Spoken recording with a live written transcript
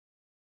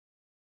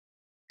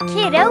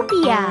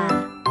Kiddopia.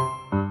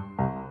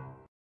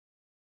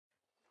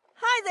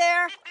 Hi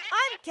there,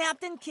 I'm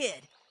Captain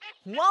Kid.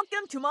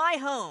 Welcome to my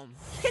home,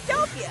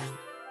 Kiddopia.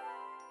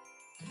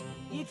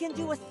 You can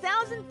do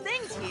 1,000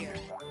 things here.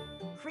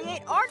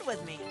 Create art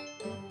with me.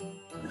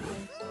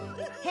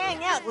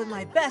 Hang out with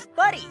my best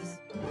buddies.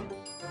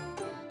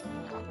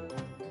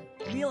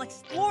 We'll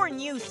explore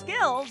new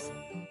skills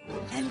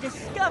and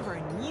discover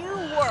new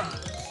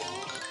worlds.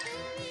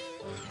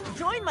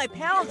 Join my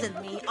pals and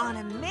me on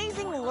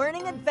amazing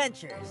learning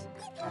adventures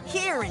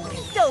here in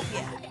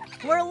Kiddopia,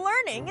 where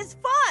learning is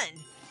fun.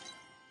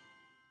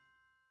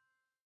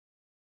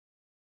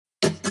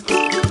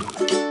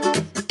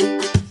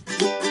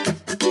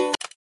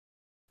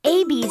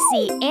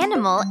 ABC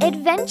Animal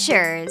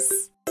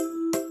Adventures.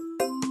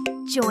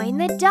 Join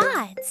the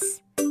dots.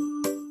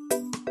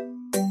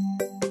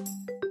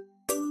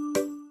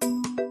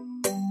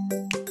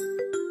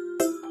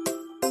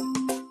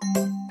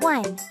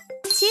 One,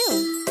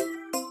 2,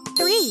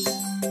 3,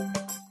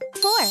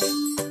 4,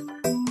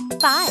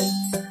 5,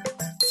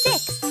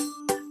 6,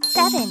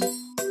 7,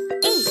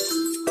 8,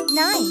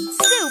 9.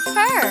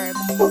 Superb!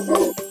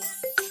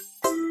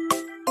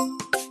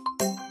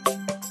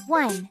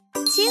 1,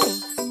 2,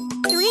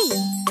 3,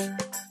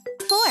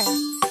 4,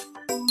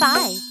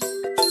 5,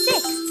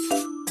 6,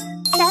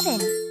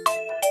 7,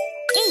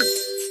 8,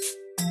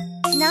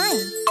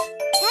 9,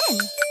 10,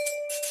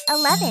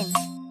 11,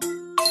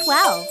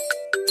 12,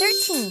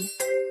 13,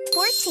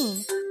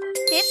 14,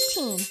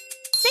 15,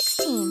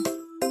 16,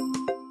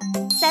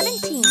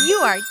 17. You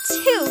are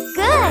too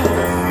good!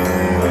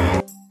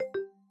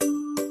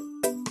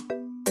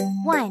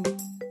 1,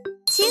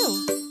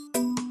 2,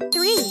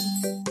 3,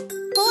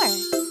 4,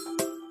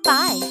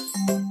 5,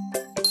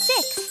 6,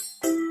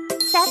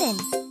 7,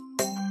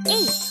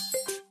 8,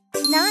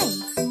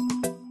 9,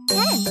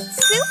 10.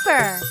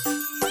 Super!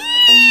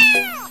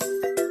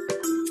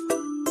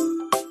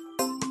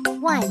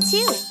 1,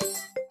 2,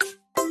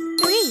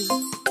 3,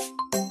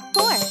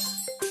 4,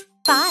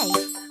 5,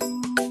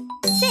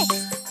 6,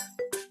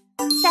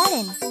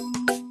 7,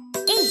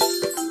 8,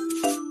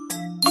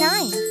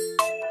 9,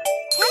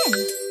 10,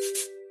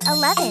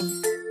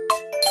 11,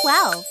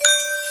 12.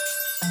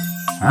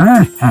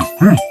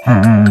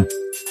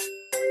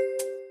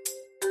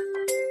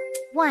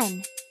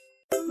 1,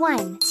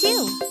 1,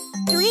 2,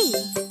 3,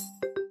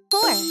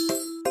 4,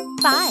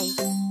 5,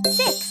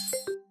 6,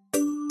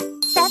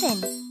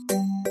 7,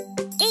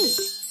 8,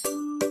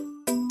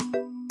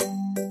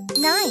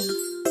 9,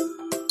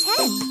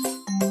 10,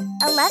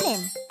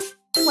 11,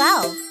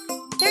 12,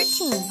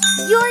 13.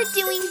 You're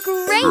doing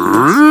great!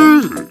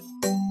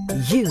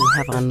 You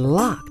have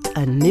unlocked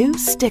a new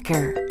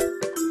sticker.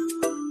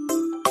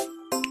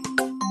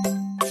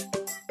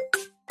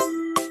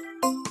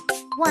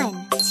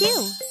 1, 2,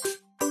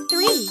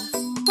 3,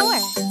 4,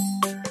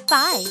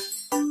 5,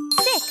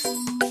 6,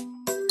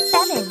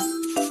 7,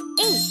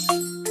 8,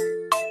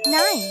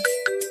 9,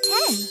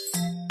 10,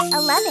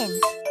 11,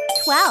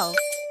 12,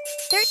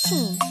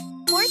 13,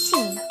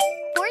 14,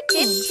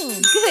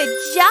 15. Good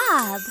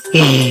job!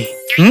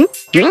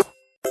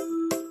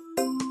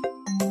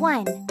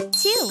 1,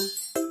 2,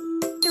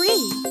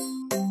 3,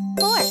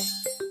 4,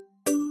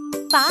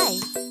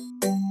 5,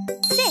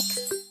 6,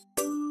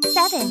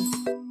 7,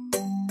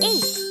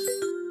 8,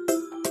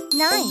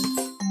 9,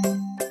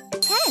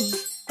 10,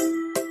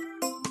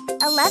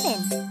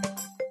 11,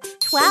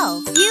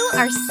 12. You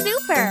are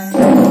super!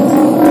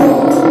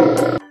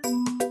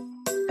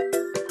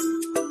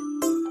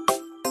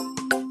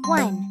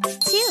 1,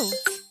 2,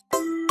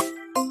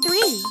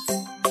 3,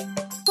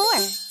 4,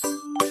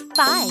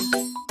 5,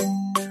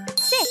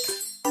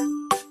 6,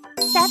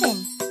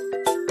 7,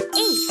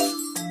 8,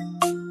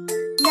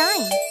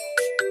 9,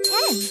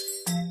 10,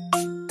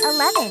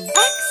 11.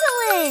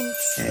 Excellent!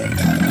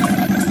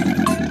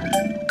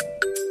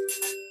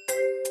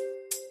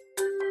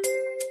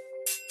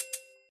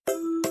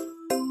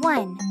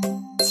 1,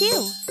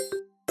 2,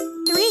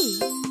 3,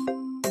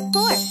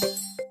 4,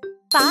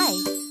 5,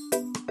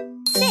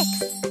 6,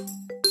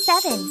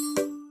 7,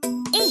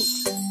 8,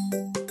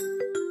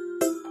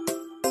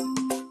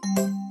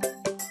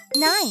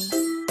 9,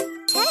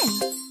 10,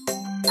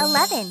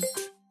 11,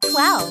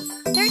 12,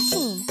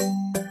 13,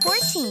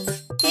 14,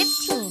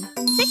 15,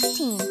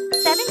 16,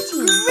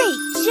 17.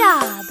 Great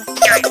job!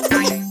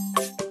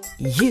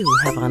 You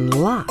have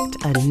unlocked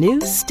a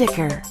new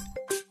sticker.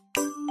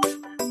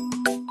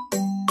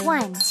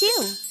 1, 2,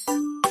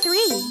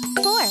 3,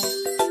 4,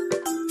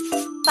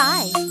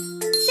 5, 6,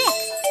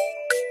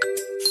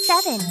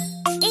 7,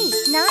 8,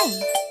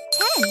 9,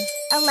 10,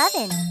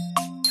 11,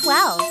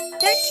 12,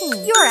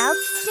 13. You're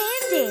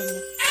outstanding!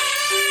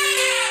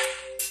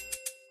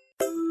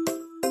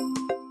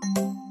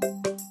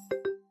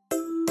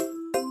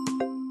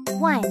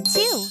 1,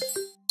 2,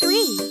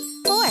 3,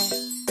 4,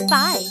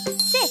 5,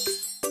 6,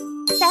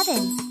 7,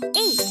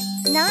 8,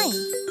 9,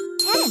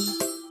 10,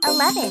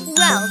 11.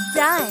 Well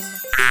done!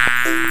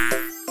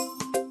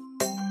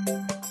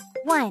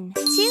 1,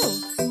 2,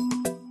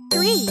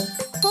 3,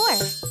 4,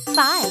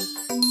 5,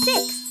 6,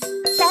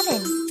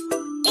 7,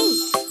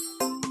 8,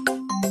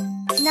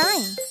 9.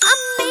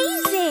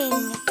 Amazing!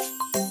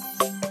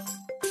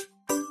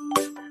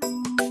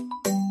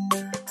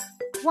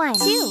 1,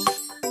 2,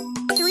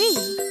 3,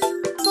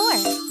 4,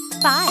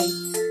 5,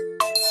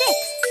 6,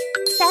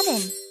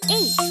 7,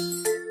 8,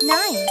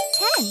 9,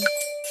 10,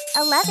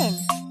 11,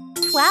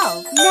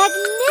 12.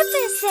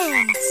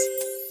 Magnificent!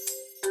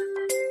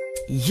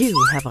 You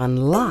have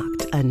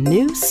unlocked a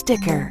new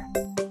sticker.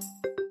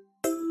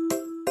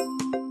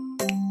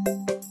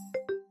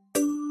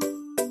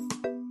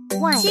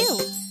 1, 2,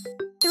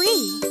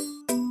 3,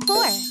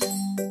 4,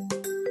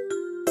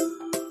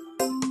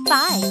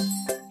 5,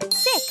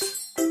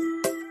 6,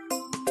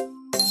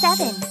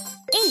 7,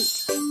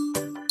 8,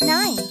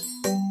 9,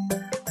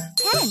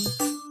 10,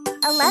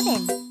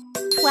 11,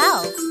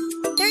 12,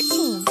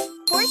 13,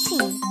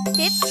 14,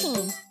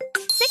 15,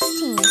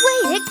 16. Way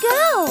to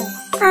go!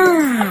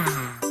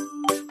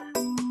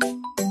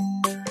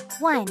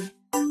 1,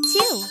 2,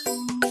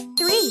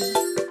 3,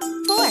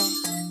 4,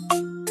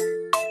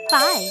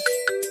 5,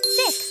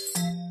 6,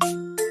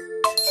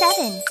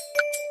 7,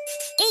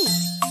 8,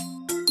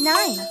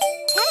 9,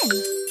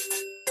 10,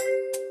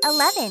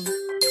 11,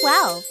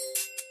 12,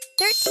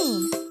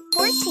 13,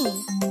 14,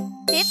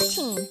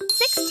 15,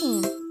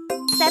 16,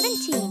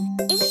 17,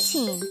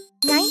 18,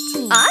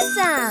 19.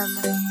 Awesome!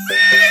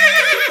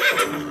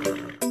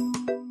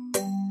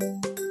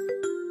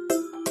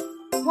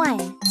 1,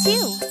 2,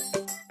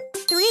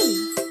 3,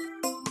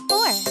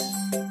 4,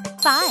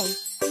 5,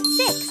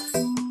 6,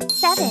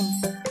 7,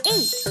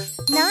 8,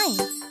 9,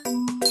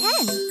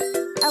 10,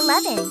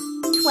 11,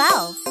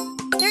 12,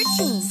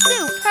 13.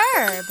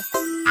 Superb!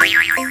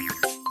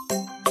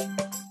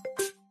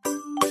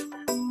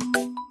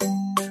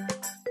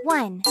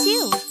 1,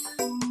 2,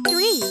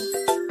 3,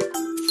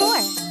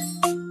 4,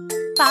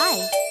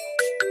 5,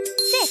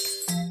 6,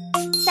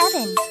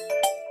 7,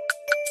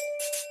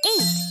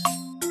 8,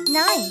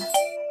 9,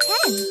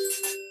 10,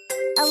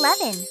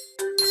 11,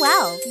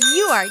 12.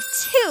 You are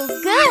too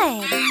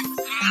good!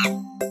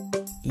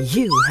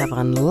 You have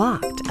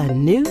unlocked a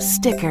new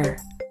sticker.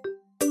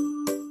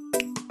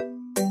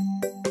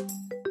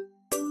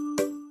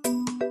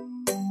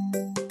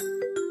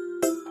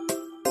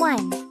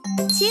 1,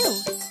 2,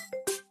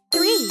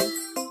 3,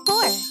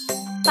 4,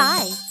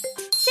 5,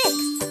 6,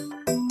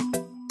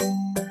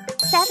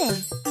 7,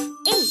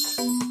 8,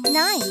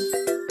 9,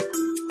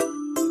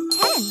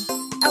 10,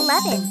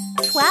 11,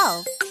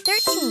 12,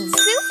 13.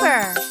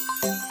 Super!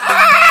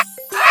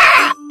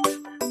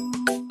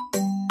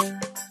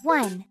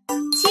 1,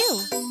 2,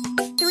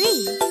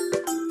 3,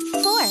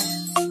 4,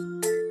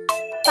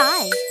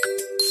 5,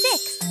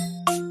 6,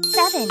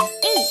 7,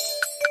 8,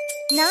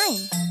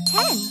 9,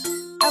 10,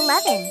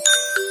 11.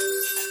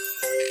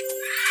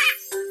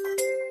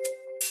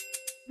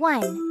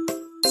 1,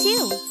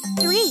 2,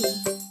 3,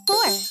 4,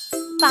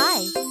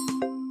 5,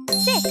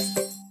 6,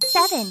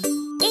 7,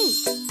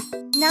 8,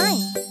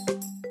 9,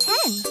 10,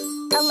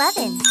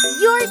 11.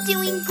 You're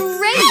doing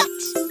great!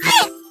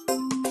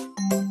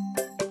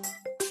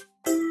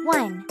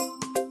 1,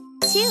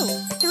 2,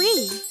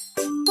 3,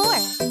 4,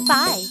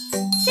 5,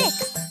 6,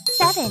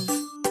 7,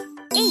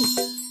 8,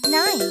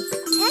 9,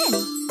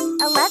 10,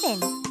 11,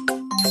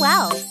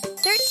 12,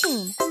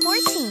 13,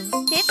 14,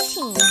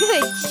 15.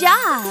 Good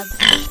job!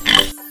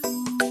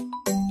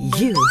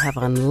 You have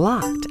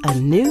unlocked a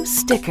new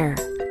sticker.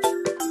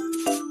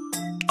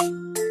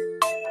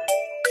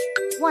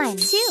 1,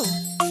 2,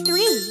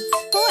 3,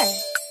 4,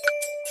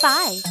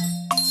 5,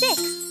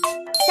 6,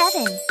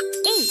 7,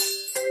 8,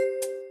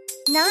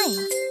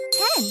 9,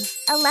 10,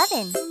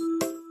 11,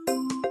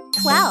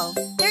 12,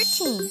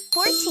 13,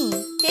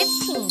 14,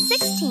 15,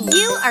 16.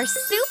 You are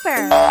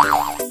super!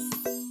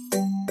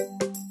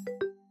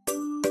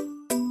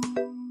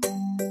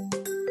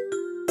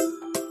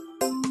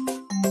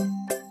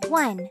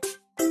 1,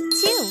 2,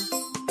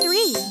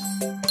 3,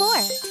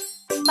 4,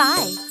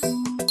 5,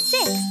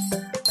 6,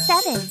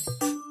 7,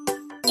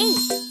 8,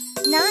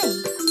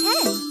 9,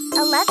 10,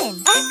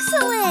 11.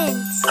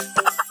 Excellent!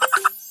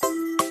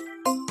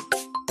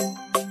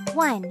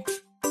 1,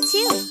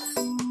 2,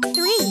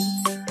 3,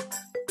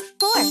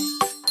 4,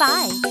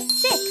 5,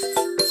 6,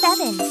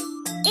 7,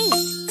 8,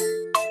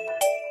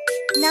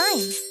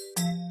 9,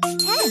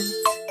 10,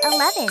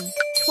 11,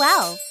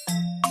 12,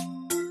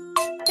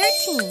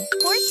 13,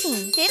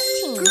 14,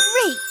 15.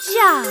 Great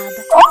job!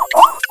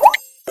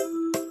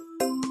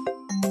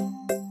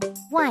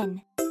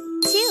 1,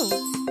 2,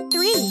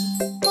 3,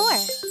 4,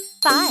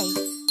 5,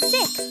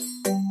 6,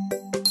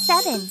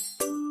 7,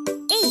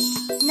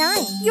 8,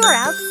 9. You're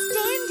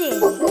outstanding!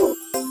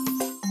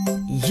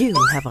 You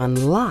have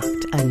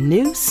unlocked a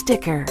new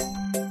sticker.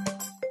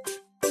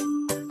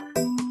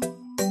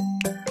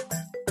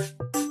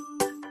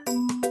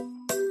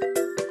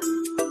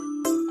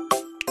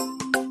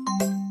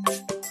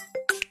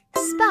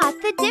 'Spot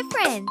the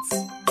difference'.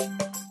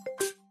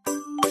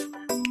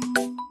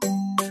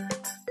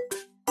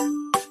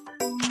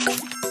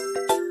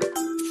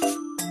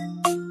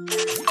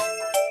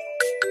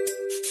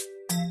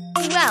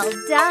 Well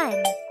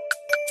done!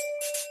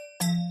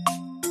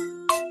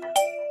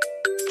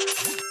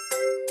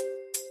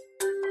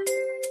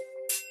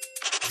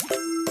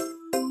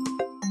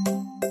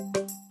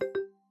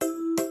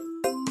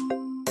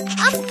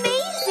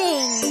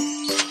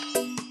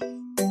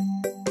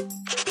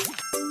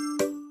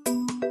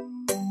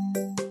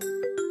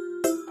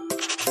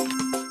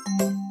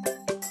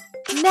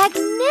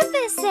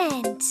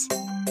 Magnificent!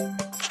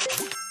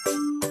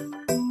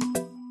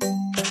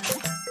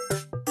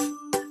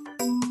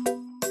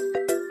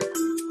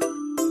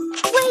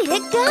 Way to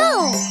go!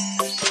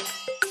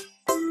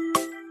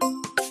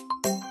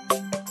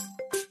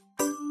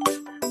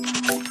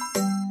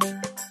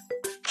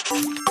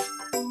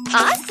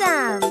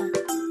 Awesome!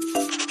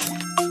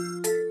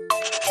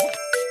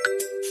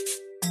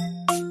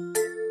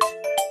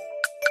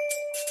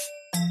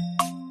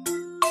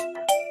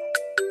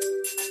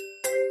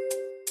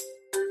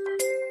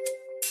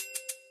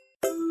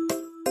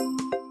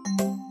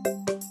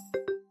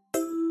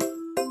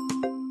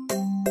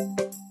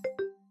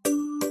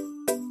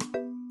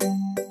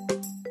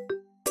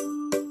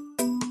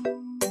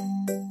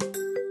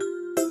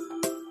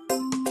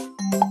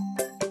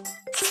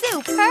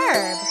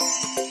 Superb!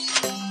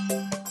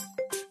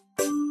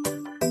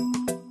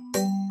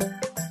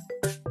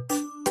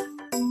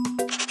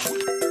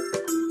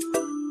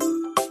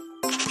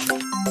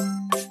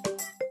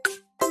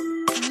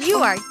 You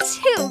are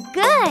too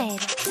good!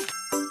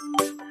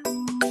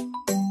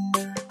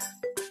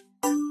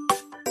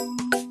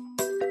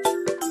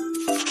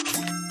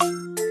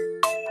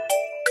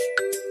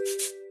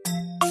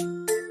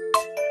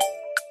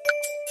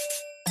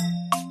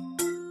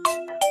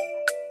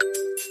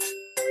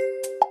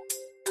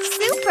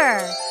 Super!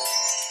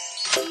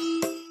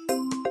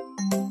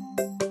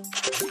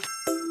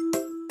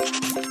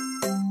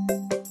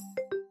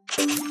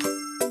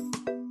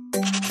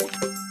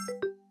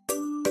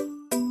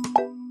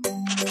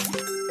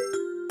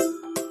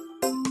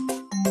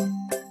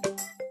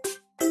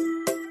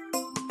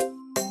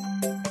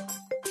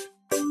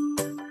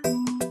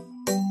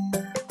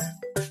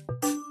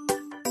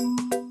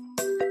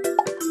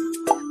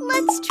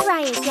 Let's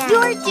try again.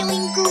 You're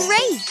doing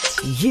great!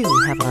 You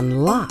have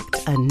unlocked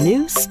a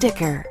new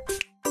sticker.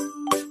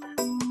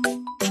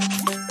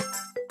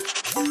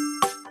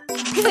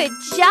 Good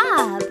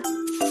job!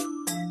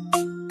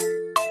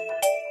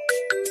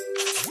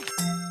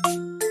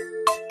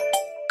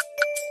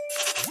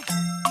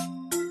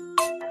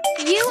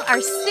 You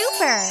are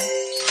super!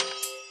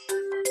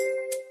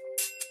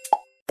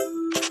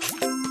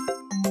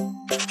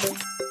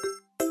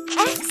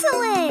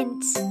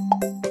 Excellent!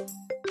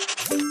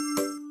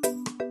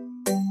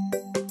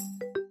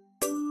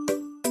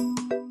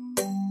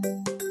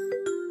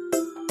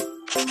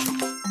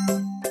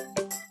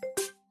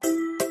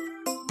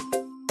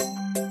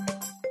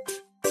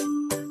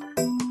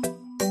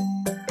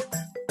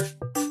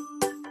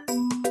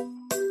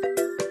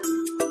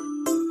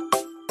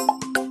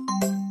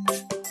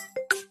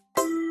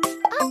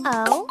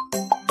 Uh-oh.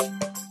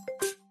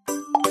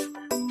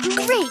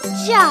 Great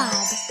job!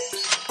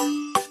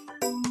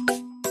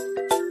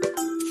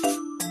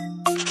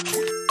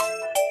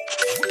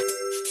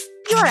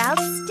 You're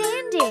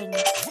outstanding!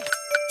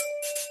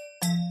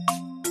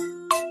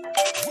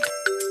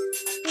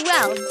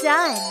 Well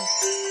done!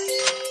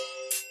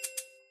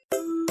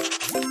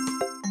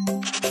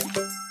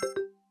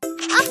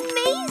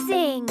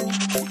 Amazing!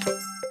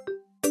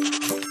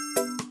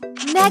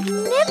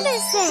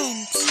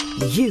 Magnificent!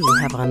 You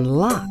have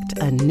unlocked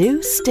a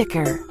new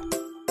sticker.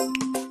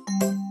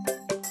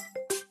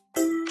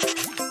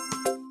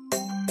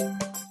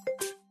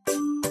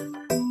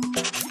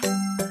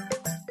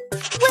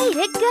 Way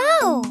to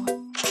go!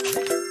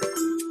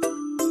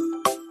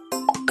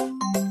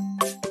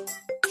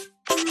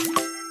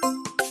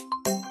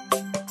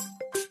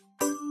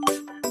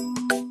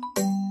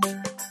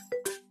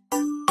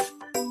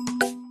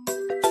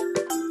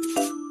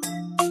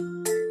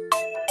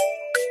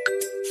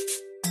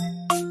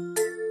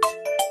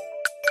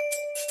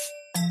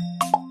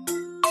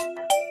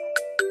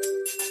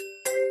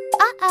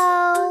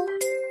 Uh-oh!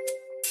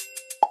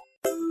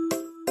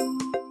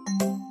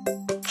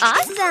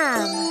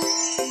 Awesome!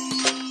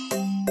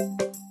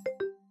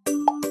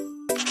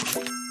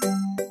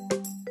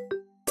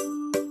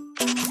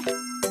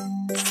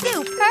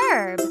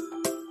 Superb!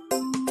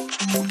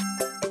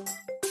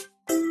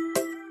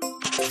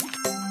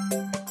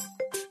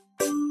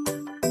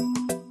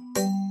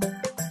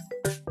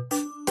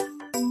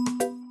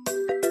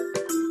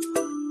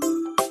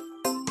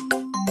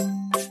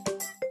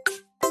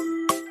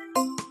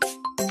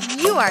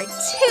 You are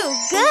too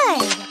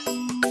good!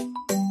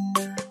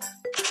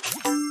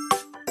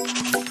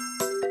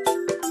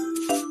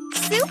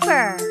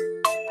 Super!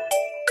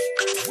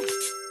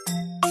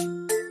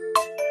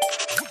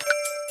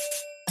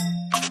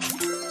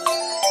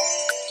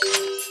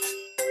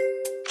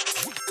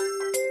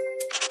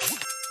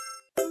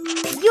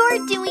 You're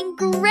doing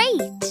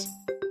great!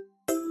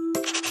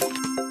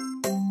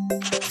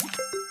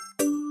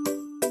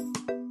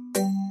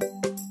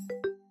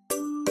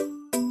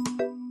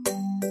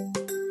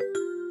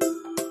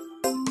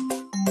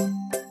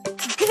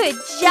 Good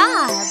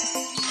job!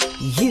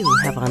 You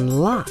have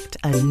unlocked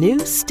a new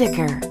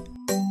sticker.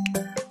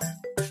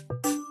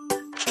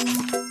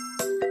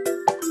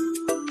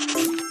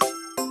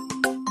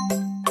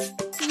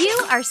 You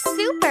are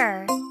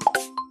super!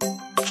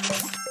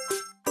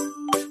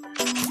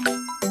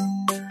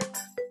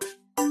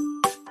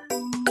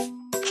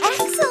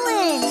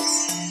 Excellent!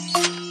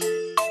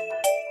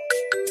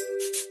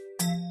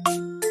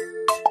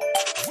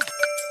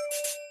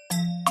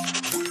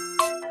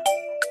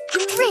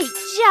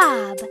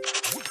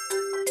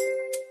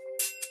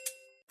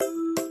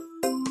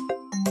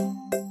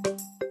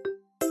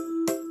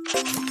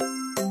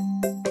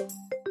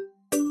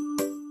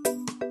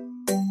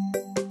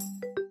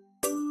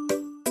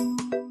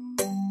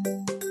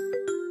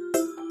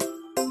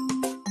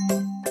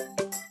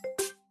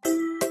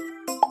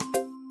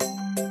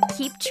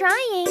 Keep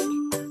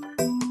trying.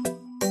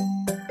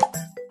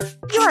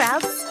 You're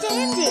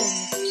outstanding.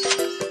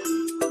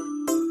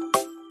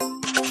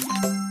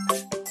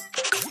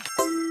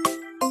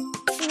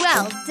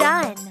 Well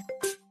done.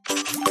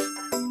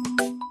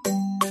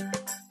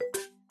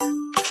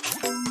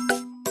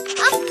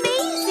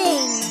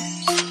 Amazing!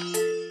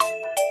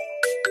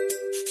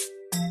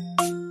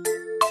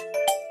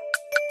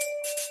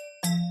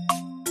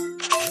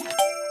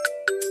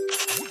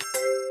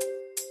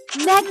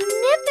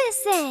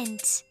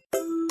 Magnificent!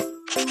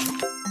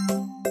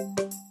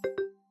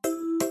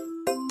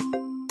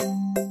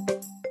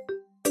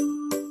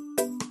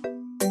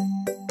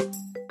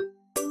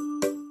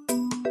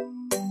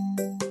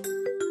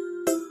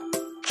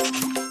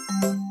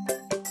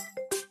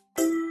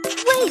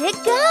 Way to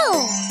go!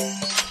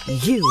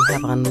 You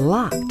have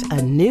unlocked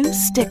a new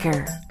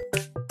sticker.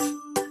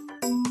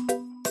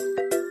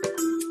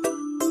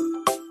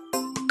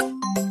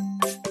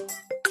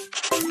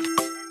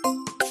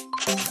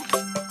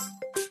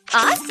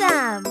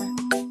 Awesome!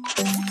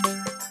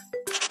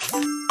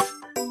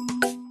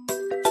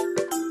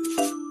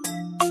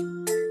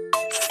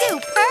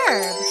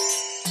 Superb!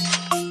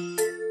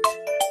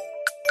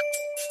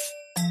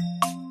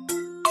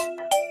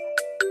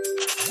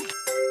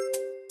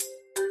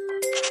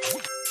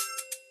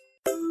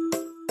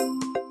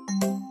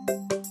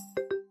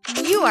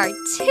 You are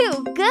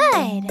too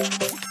good!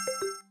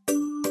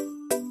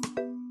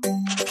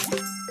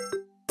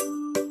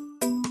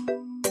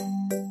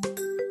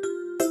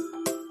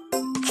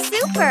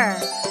 Super!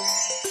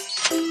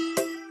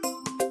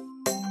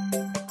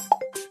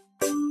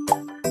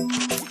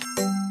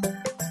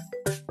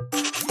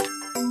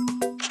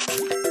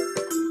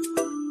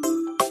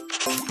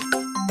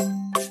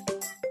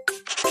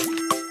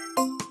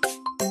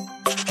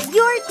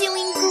 You're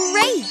doing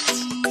great!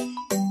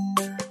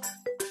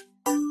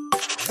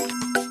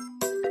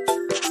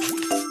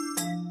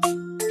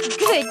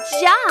 Good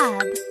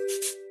job!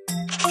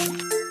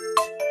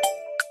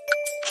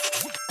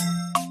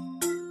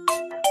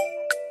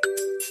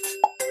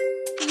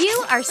 You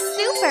are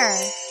super!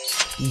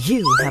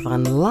 You have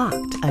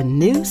unlocked a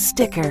new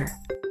sticker.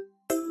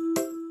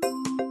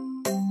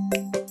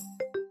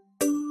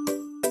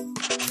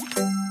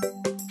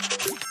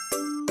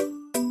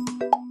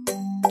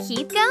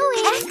 Keep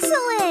going!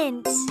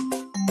 Excellent!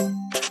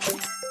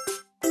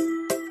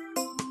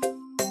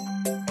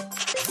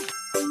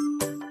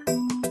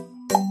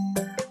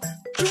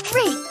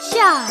 Great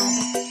job!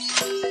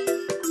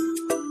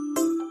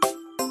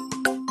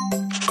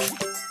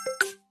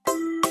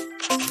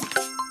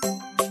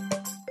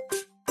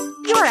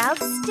 You're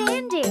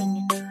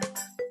outstanding!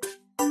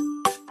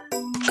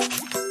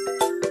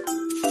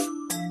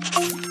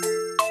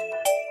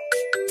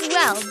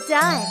 Well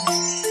done!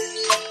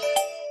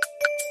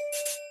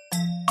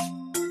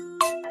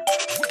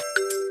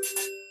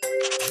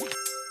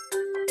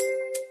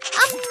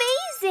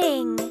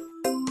 Amazing!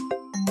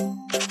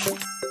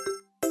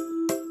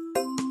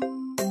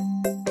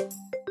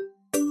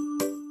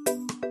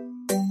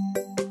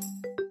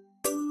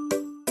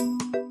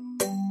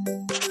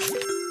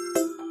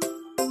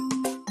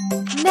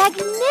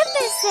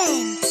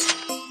 Magnificent!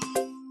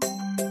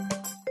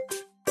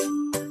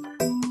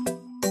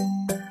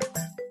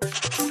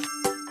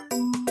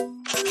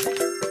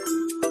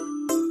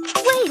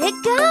 Way to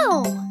go!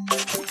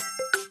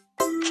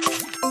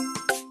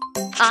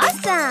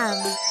 Awesome!